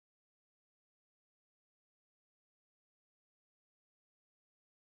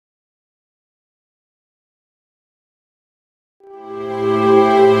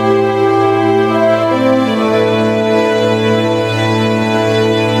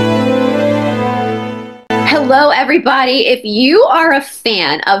Hello, everybody. If you are a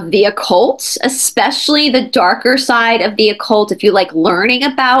fan of the occult, especially the darker side of the occult, if you like learning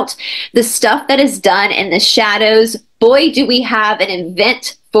about the stuff that is done in the shadows, boy, do we have an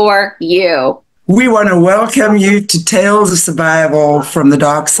event for you. We want to welcome you to Tales of Survival from the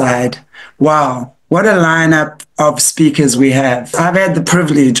Dark Side. Wow, what a lineup of speakers we have. I've had the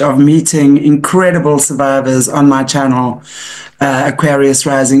privilege of meeting incredible survivors on my channel, Aquarius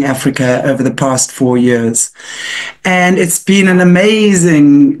Rising Africa, over the past 4 years. And it's been an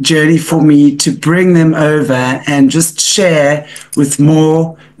amazing journey for me to bring them over and just share with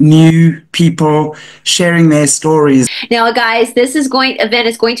more new people sharing their stories. Now, guys, this event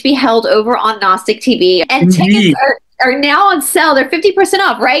is going to be held over on Gnostic TV, and Indeed. tickets are now on sale. They're 50%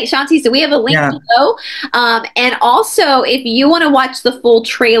 off, right, Shanti? So we have a link below. And also, if you want to watch the full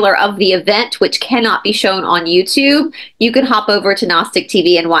trailer of the event, which cannot be shown on YouTube, you can hop over to Gnostic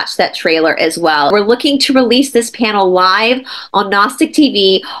TV and watch that trailer as well. We're looking to release this panel live on Gnostic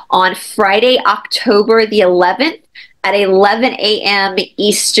TV on Friday, October the 11th. At 11 a.m.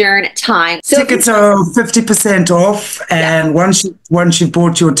 Eastern time. So tickets are 50% off, and once you've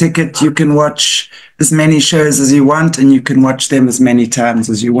bought your ticket, you can watch as many shows as you want, and you can watch them as many times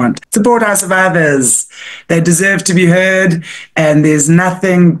as you want. Support our survivors. They deserve to be heard, and there's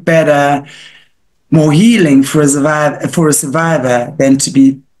nothing better, more healing for a survivor than to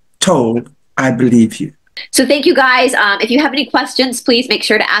be told, "I believe you." So thank you, guys. If you have any questions, please make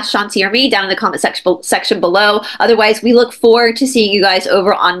sure to ask Shanti or me down in the comment section below. Otherwise, we look forward to seeing you guys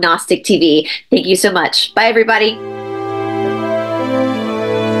over on Gnostic TV. Thank you so much. Bye, everybody.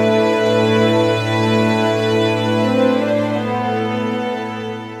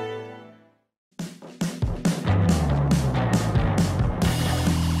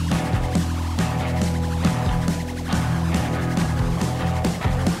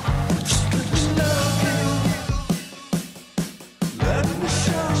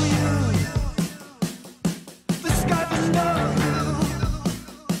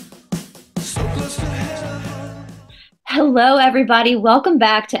 Hello, everybody. Welcome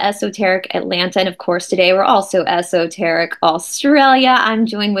back to Esoteric Atlanta. And of course, today we're also Esoteric Australia. I'm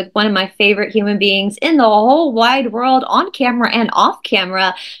joined with one of my favorite human beings in the whole wide world, on camera and off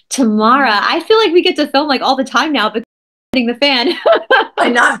camera, Teymara. I feel like we get to film like all the time now, but the fan. I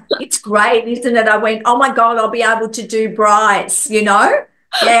know. It's great, isn't it? I went, oh my God, I'll be able to do Bryce, you know?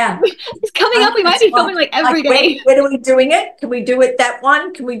 Yeah. It's coming up. We might be filming like every day. When are we doing it? Can we do it that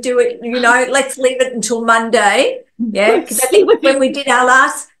one? Can we do it, you know, let's leave it until Monday. Yeah, because I think when we did our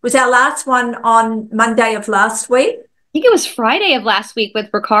last one on Monday of last week. I think it was Friday of last week with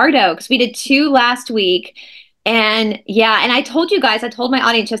Ricardo, because we did 2 last week. And yeah, and I told you guys, I told my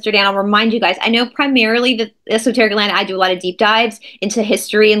audience yesterday, and I'll remind you guys, I know primarily the Esoteric Atlanta, I do a lot of deep dives into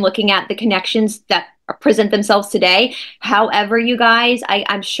history and looking at the connections that present themselves today. However, you guys,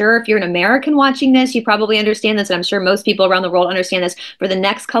 I'm sure if you're an American watching this, you probably understand this, and I'm sure most people around the world understand this. For the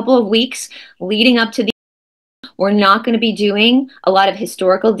next couple of weeks leading up to the we're not going to be doing a lot of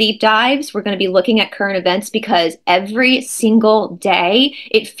historical deep dives. We're going to be looking at current events, because every single day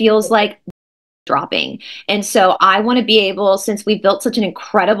it feels like dropping. And so I want to be able, since we've built such an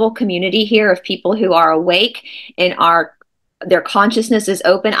incredible community here of people who are awake and their consciousness is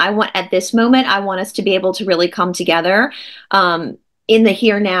open, at this moment, I want us to be able to really come together in the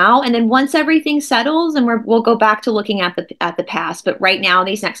here now, and then once everything settles, and we'll go back to looking at the past. But right now,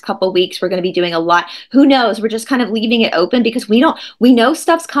 these next couple of weeks, we're going to be doing a lot. Who knows? We're just kind of leaving it open, because we know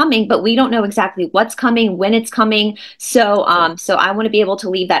stuff's coming, but we don't know exactly what's coming, when it's coming. So so I want to be able to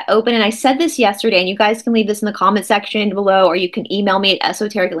leave that open. And I said this yesterday, and you guys can leave this in the comment section below, or you can email me at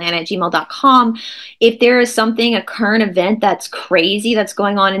esotericatlanta@gmail.com. If there is something, a current event that's crazy that's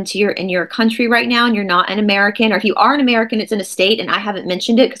going on in your country right now, and you're not an American, or if you are an American, it's in a state and I haven't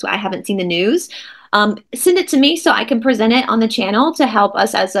mentioned it because I haven't seen the news, send it to me so I can present it on the channel to help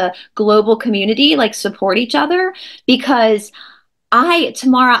us as a global community, like, support each other. Because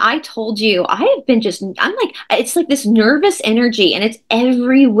Teymara, I told you, I have been it's like this nervous energy, and it's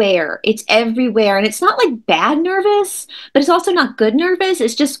everywhere. It's everywhere. And it's not like bad nervous, but it's also not good nervous.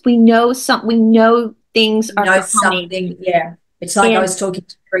 It's just, we know things are coming. Something, yeah. It's like, I was talking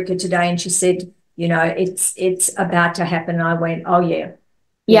to Rika today, and she said, you know, it's about to happen. And I went, oh yeah.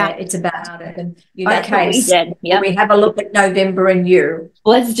 Yeah, it's about to happen. In that case, we have a look at November and you.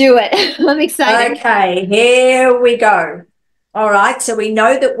 Let's do it. I'm excited. Okay, here we go. All right, so we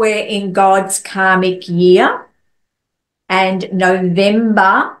know that we're in God's karmic year, and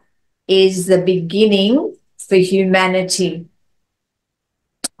November is the beginning for humanity.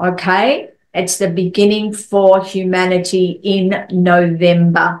 Okay, it's the beginning for humanity in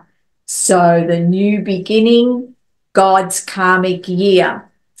November. So the new beginning, God's karmic year.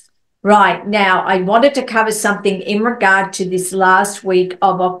 Right, now I wanted to cover something in regard to this last week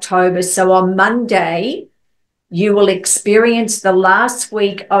of October. So on Monday, you will experience the last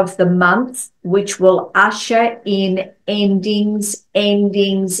week of the month, which will usher in endings,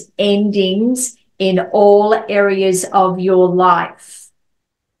 endings, endings in all areas of your life.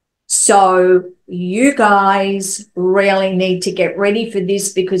 So you guys really need to get ready for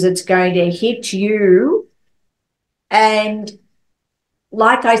this because it's going to hit you. And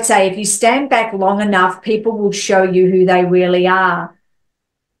like I say, if you stand back long enough, people will show you who they really are.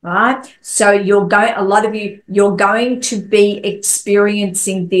 Right? So you're going to be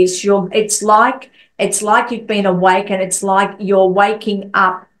experiencing this. It's like you've been awake, and it's like you're waking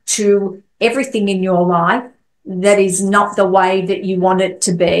up to everything in your life that is not the way that you want it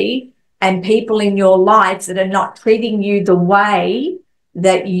to be, and people in your life that are not treating you the way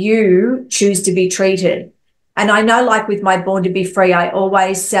that you choose to be treated. And I know, like with my Born to Be Free, I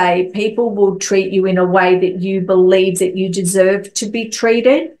always say people will treat you in a way that you believe that you deserve to be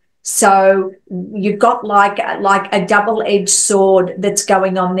treated. So you've got like a double-edged sword that's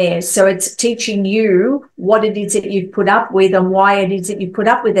going on there. So it's teaching you what it is that you've put up with and why it is that you put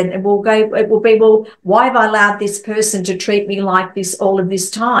up with it. And it will be, well, why have I allowed this person to treat me like this all of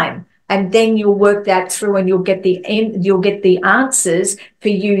this time? And then you'll work that through, and you'll get the answers for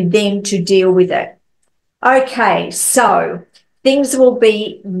you then to deal with it. Okay, so things will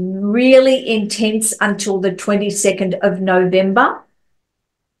be really intense until the 22nd of November,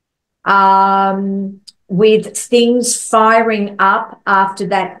 with things firing up after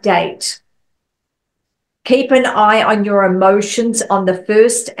that date. Keep an eye on your emotions on the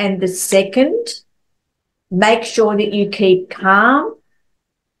 1st and the 2nd. Make sure that you keep calm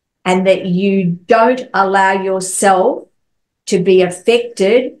and that you don't allow yourself to be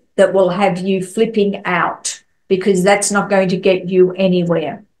affected that will have you flipping out, because that's not going to get you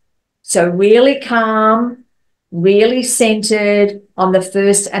anywhere. So really calm, really centered on the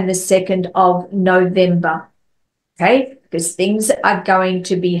 1st and the 2nd of November, okay? Because things are going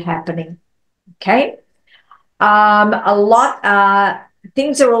to be happening, okay?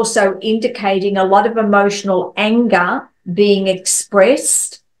 Things are also indicating a lot of emotional anger being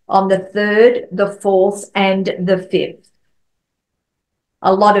expressed on the 3rd, the 4th, and the 5th.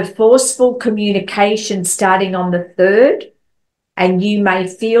 A lot of forceful communication starting on the 3rd, and you may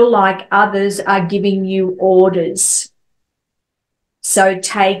feel like others are giving you orders. So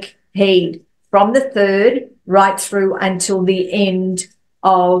take heed from the 3rd right through until the end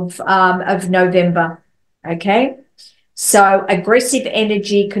of November, okay? So aggressive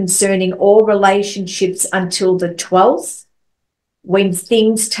energy concerning all relationships until the 12th, when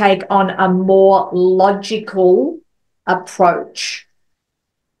things take on a more logical approach.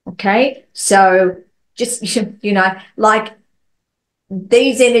 Okay, so just, like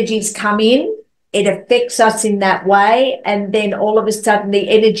these energies come in, it affects us in that way, and then all of a sudden the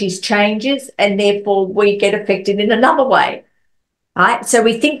energies changes, and therefore we get affected in another way. Right? So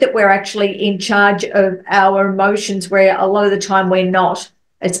we think that we're actually in charge of our emotions, where a lot of the time we're not,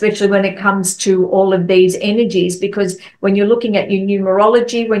 especially when it comes to all of these energies, because when you're looking at your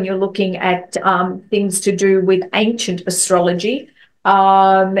numerology, when you're looking at things to do with ancient astrology,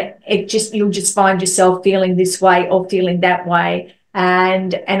 you'll just find yourself feeling this way or feeling that way.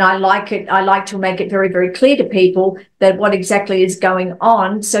 And I like to make it very, very clear to people that what exactly is going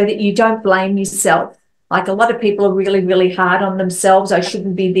on, so that you don't blame yourself. Like a lot of people are really, really hard on themselves. I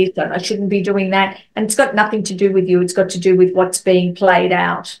shouldn't be this, I shouldn't be doing that. And it's got nothing to do with you. It's got to do with what's being played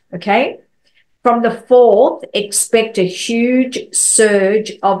out, okay? From the 4th, expect a huge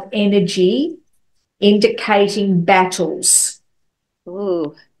surge of energy indicating battles.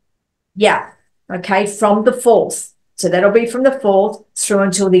 Ooh. Yeah, okay, from the 4th. So that'll be from the 4th through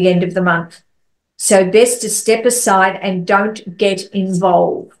until the end of the month. So best to step aside and don't get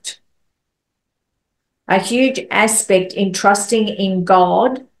involved. A huge aspect in trusting in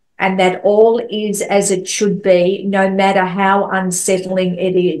God, and that all is as it should be, no matter how unsettling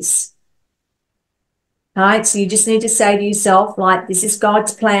it is. All right, so you just need to say to yourself, like, this is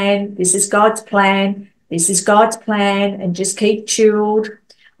God's plan, this is God's plan, this is God's plan, and just keep chilled.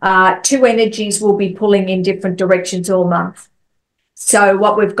 2 energies will be pulling in different directions all month. So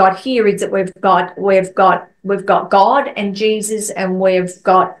what we've got here is that we've got God and Jesus, and we've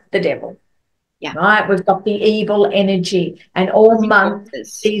got the devil. Yeah. Right. We've got the evil energy, and all month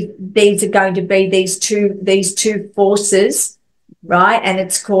these are going to be these two forces, right? And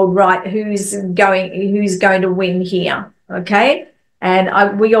it's called, right, who's going to win here, okay?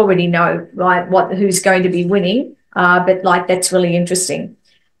 And we already know, right, who's going to be winning, but like that's really interesting.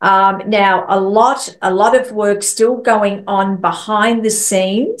 Now, a lot of work still going on behind the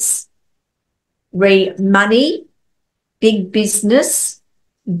scenes, money, big business,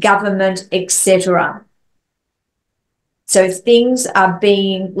 government, etc. So things are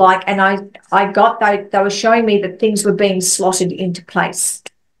being like, and they were showing me that things were being slotted into place.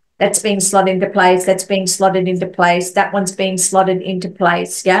 That's being slotted into place. That's being slotted into place. That one's being slotted into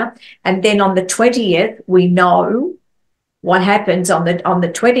place. Yeah. And then on the 20th, we know what happens on the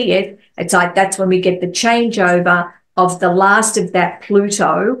 20th. It's like, that's when we get the changeover of the last of that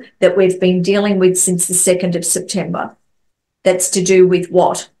Pluto that we've been dealing with since the 2nd of September. That's to do with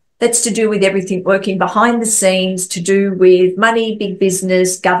what? That's to do with everything working behind the scenes, to do with money, big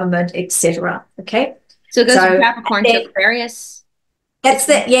business, government, etc. Okay. So it goes from Capricorn to Aquarius. That's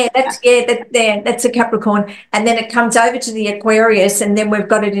a Capricorn, and then it comes over to the Aquarius, and then we've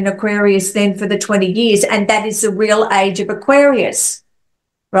got it in Aquarius then for the 20 years, and that is the real age of Aquarius,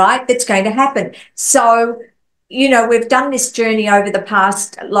 right? That's going to happen. So, you know, we've done this journey over the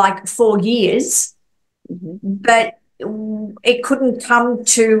past like 4 years, but it couldn't come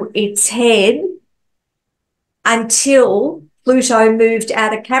to its head until Pluto moved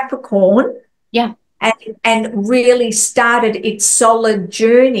out of Capricorn. Yeah. And really started its solid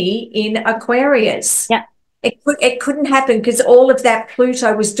journey in Aquarius. Yeah. It couldn't happen because all of that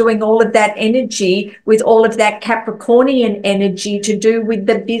Pluto was doing all of that energy with all of that Capricornian energy to do with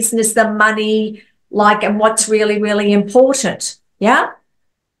the business, the money, like, and what's really, really important. Yeah.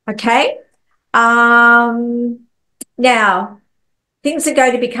 Okay. Now, things are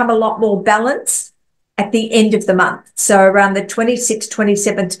going to become a lot more balanced at the end of the month. So around the 26th,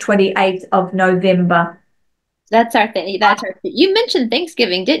 27th, 28th of November. That's our thing. You mentioned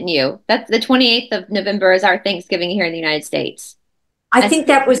Thanksgiving, didn't you? That's the 28th of November is our Thanksgiving here in the United States. I think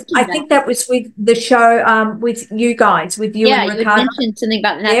that was with the show with you guys, with you and Ricardo. Yeah, you mentioned something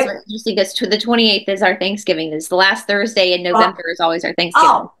about that. That's what interesting. Because the 28th is our Thanksgiving. It's the last Thursday in November is always our Thanksgiving.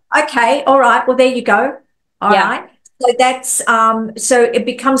 Oh, okay. All right. Well, there you go. All right. So that's so it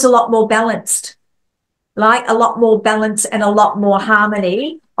becomes a lot more balanced, like a lot more balance and a lot more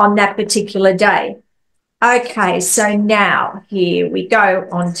harmony on that particular day. Okay, so now here we go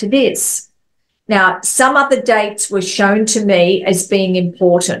on to this. Now, some other dates were shown to me as being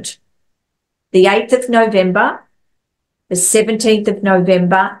important. The 8th of November, the 17th of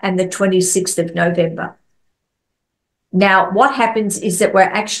November, and the 26th of November. Now, what happens is that we're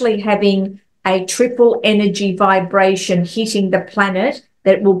actually having a triple energy vibration hitting the planet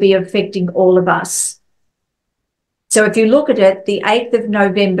that will be affecting all of us. So if you look at it, the 8th of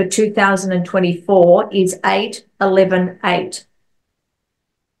November 2024 is 8-11-8.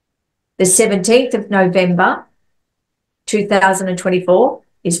 The 17th of November 2024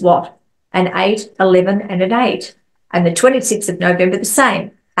 is what? An 8, 11, and an 8. And the 26th of November, the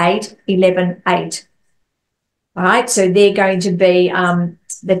same, 8, 11, 8. All right, so they're going to be,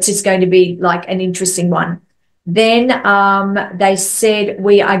 that's just going to be like an interesting one. Then they said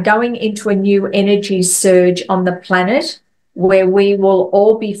we are going into a new energy surge on the planet where we will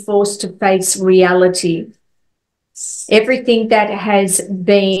all be forced to face reality. Everything that has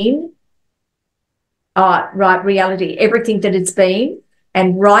been, reality, everything that it's been,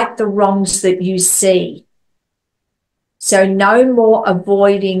 and right the wrongs that you see. So no more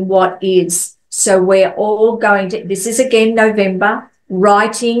avoiding what is. So we're all going to, this is again November,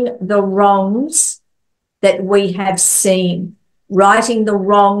 righting the wrongs that we have seen, righting the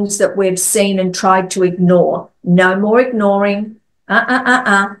wrongs that we've seen and tried to ignore. No more ignoring.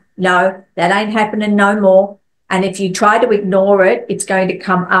 No, that ain't happening no more. And if you try to ignore it, it's going to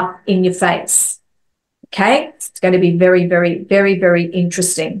come up in your face. Okay? It's going to be very, very, very, very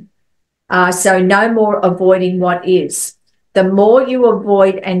interesting. So no more avoiding what is. The more you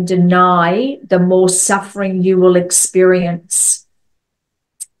avoid and deny, the more suffering you will experience.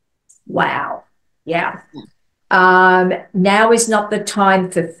 Wow. Yeah. Now is not the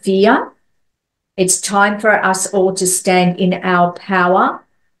time for fear. It's time for us all to stand in our power,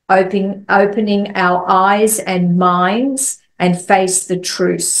 opening our eyes and minds and face the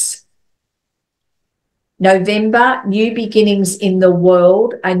truths. November, new beginnings in the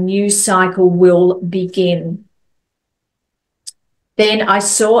world, a new cycle will begin. Then I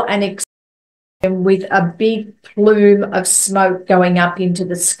saw an explosion with a big plume of smoke going up into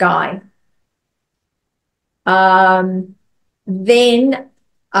the sky. Then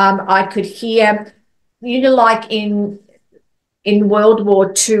I could hear, you know, like in World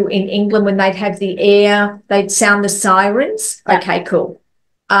War II in England when they'd have the air, they'd sound the sirens. Yeah. Okay, cool.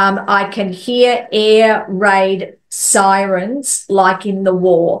 I can hear air raid sirens like in the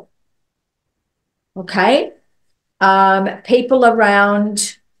war. Okay. People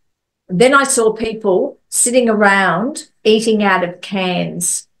around Then I saw people sitting around eating out of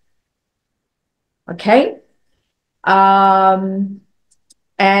cans. Okay. And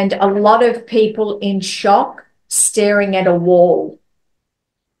a lot of people in shock, staring at a wall.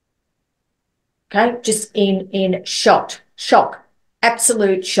 Okay, just in shock,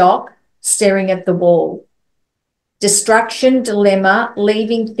 absolute shock, staring at the wall. Distraction, dilemma,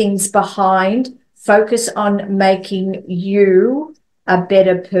 leaving things behind, focus on making you a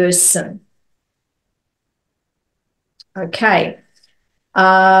better person. Okay.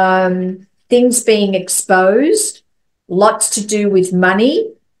 Things being exposed, lots to do with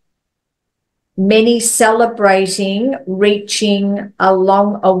money, many celebrating reaching a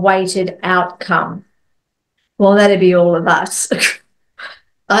long-awaited outcome. Well, that'd be all of us.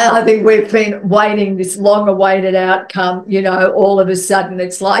 I think we've been waiting this long-awaited outcome, you know, all of a sudden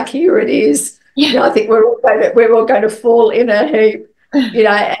it's like, here it is. Yeah. You know, I think we're all going to fall in a heap, you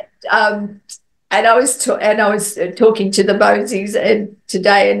know. And I was talking to the Mosies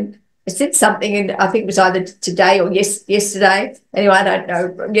today, and I said something, and I think it was either today or yesterday. Anyway, I don't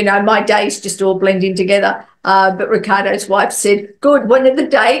know. You know, my days just all blend in together. But Ricardo's wife said, "Good. When are the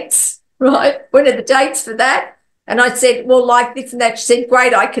dates? Right? When are the dates for that?" And I said, "Well, like this and that." She said,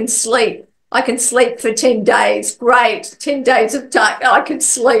 "Great. I can sleep. I can sleep for 10 days. Great. 10 days of time. I can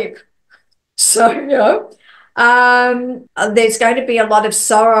sleep." So, you know. There's going to be a lot of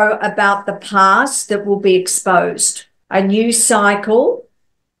sorrow about the past that will be exposed. A new cycle,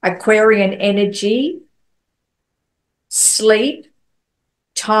 Aquarian energy, sleep,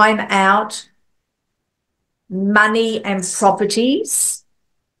 time out, money and properties,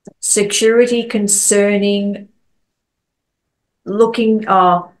 security concerning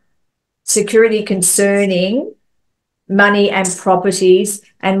money and properties,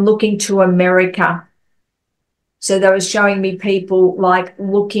 and looking to America. So they were showing me people like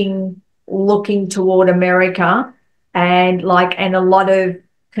looking toward America, and a lot of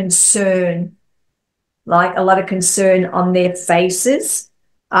concern, on their faces.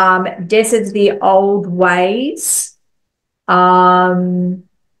 Death of the old ways. Death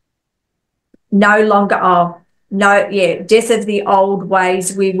of the old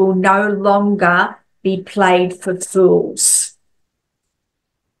ways. We will no longer be played for fools.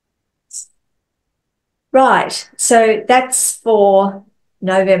 Right, so that's for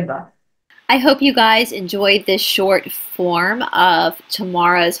November. I hope you guys enjoyed this short form of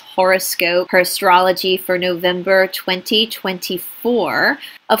Teymara's horoscope, her astrology for November 2024.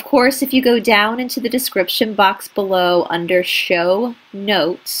 Of course, if you go down into the description box below under show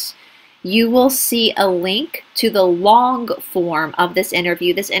notes, you will see a link to the long form of this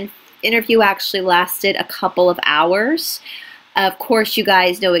interview. This interview actually lasted a couple of hours. Of course, you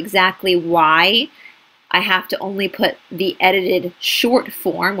guys know exactly why I have to only put the edited short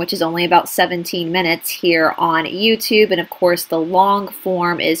form, which is only about 17 minutes here on YouTube. And of course, the long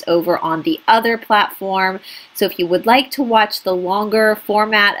form is over on the other platform. So if you would like to watch the longer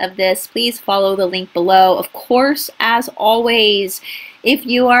format of this, please follow the link below. Of course, as always, if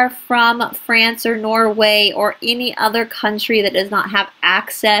you are from France or Norway or any other country that does not have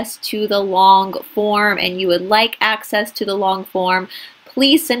access to the long form and you would like access to the long form,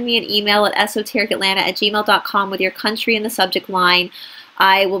 please send me an email at esotericatlanta@gmail.com with your country in the subject line.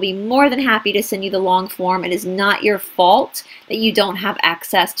 I will be more than happy to send you the long form. It is not your fault that you don't have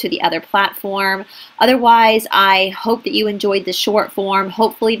access to the other platform. Otherwise, I hope that you enjoyed the short form.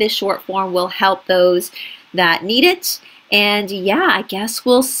 Hopefully this short form will help those that need it. And yeah, I guess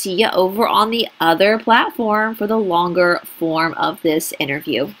we'll see you over on the other platform for the longer form of this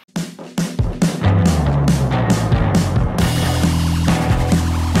interview.